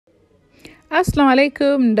Assalamu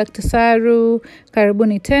alaikum, Dr. Saru.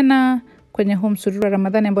 Karibuni tena kwenye huu msururu wa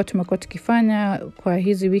Ramadhani ambao tumekuwa tukifanya kwa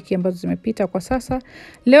hizi wiki ambazo zimepita kwa sasa.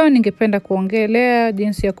 Leo ningependa kuongelea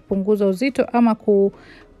jinsi ya kupunguza uzito ama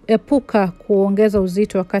kuepuka kuongeza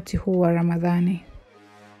uzito wakati huu wa Ramadhani.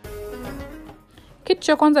 Kitu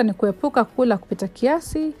cha kwanza ni kuepuka kula kupita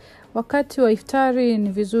kiasi. Wakati wa iftari ni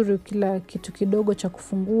vizuri kila kitu kidogo cha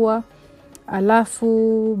kufungua.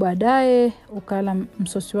 Alafu baadaye ukala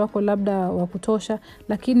msosi wako labda wa kutosha,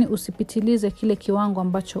 lakini usipitilize kile kiwango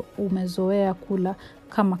ambacho umezoea kula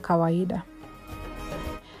kama kawaida.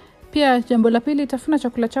 Pia jambo la pili, tafuna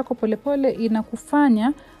chakula chako polepole.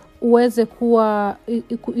 Inakufanya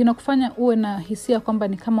uwe na hisia kwamba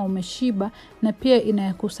ni kama umeshiba, na pia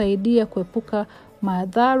inakusaidia kuepuka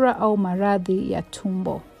madhara au maradhi ya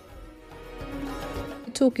tumbo.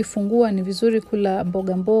 Ukifungua ni vizuri kula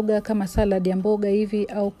mboga kama salad ya mboga hivi,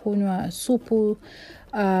 au kunywa supu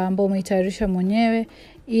ambao umeitayarisha mwenyewe.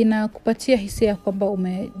 Inakupatia hisia kwamba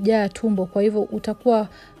umejaa tumbo, kwa hivyo utakuwa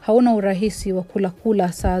hauna urahisi wa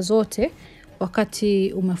kula saa zote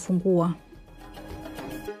wakati umefungua.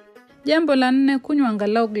 Jambo la 4, kunywa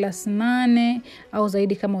angalau glasi 8 au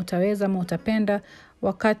zaidi kama utaweza ama utapenda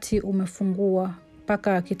wakati umefungua,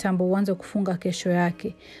 mpaka kitambo uanze kufunga kesho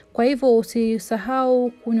yake. Kwa hivyo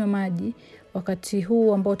usisahau kunywa maji wakati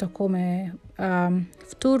huu ambao utakuwa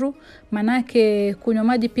umefuturu, manake kunywa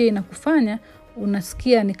maji pia inakufanya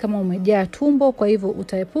unasikia ni kama umejaa tumbo. Kwa hivyo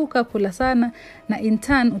utaepuka kula sana, na in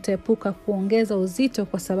turn utaepuka kuongeza uzito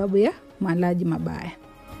kwa sababu ya malaji mabaya.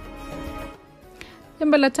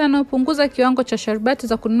 Jambo la 5, punguza kiwango cha sharubati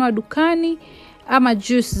za kununua dukani ama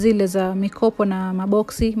juice zile za mikopo na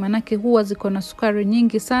maboksi, manake huwa ziko na sukari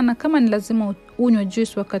nyingi sana. Kama ni lazima unywe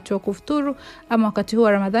juice wakati wa kufuturu ama wakati huu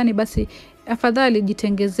wa Ramadhani, basi afadhali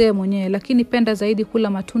jitengezee mwenyewe, lakini penda zaidi kula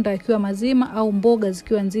matunda yakiwa mazima au mboga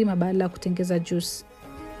zikiwa nzima badala ya kutengeza juice.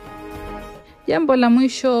 Jambo la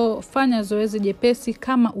mwisho, fanya zoezi jepesi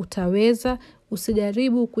kama utaweza.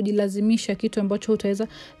 Usijaribu kujilazimisha kitu ambacho utaweza,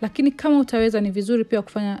 lakini kama utaweza ni vizuri pia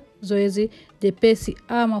kufanya zoezi jepesi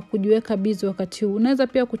ama kujiweka busy wakati huu. Unaweza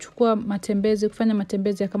pia kuchukua matembezi, kufanya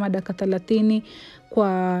matembezi ya kama dakika 30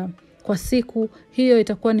 kwa siku. Hiyo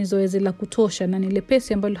itakuwa ni zoezi la kutosha na ni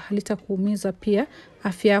lepesi ambalo halitakuumiza pia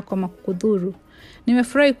afya yako ama kukudhuru.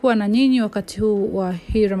 Nimefurahi kuwa na nyinyi wakati huu wa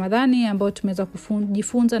hii Ramadhani ambao tumeweza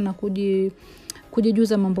kujifunza na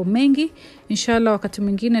kujijuza mambo mengi. Inshallah wakati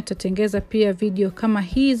mwingine tutatengeza pia video kama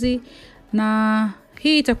hizi, na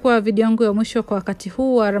hii itakuwa video yangu ya mwisho kwa wakati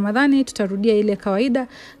huu wa Ramadhani. Tutarudia ile kawaida.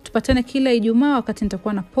 Tupatane kila Ijumaa wakati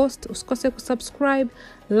nitakuwa na post. Usikose kusubscribe,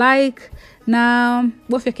 like na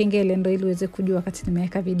bofya kengele ndio ili uweze kujua wakati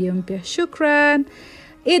nimeweka video mpya. Shukran.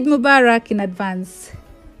 Eid Mubarak in advance.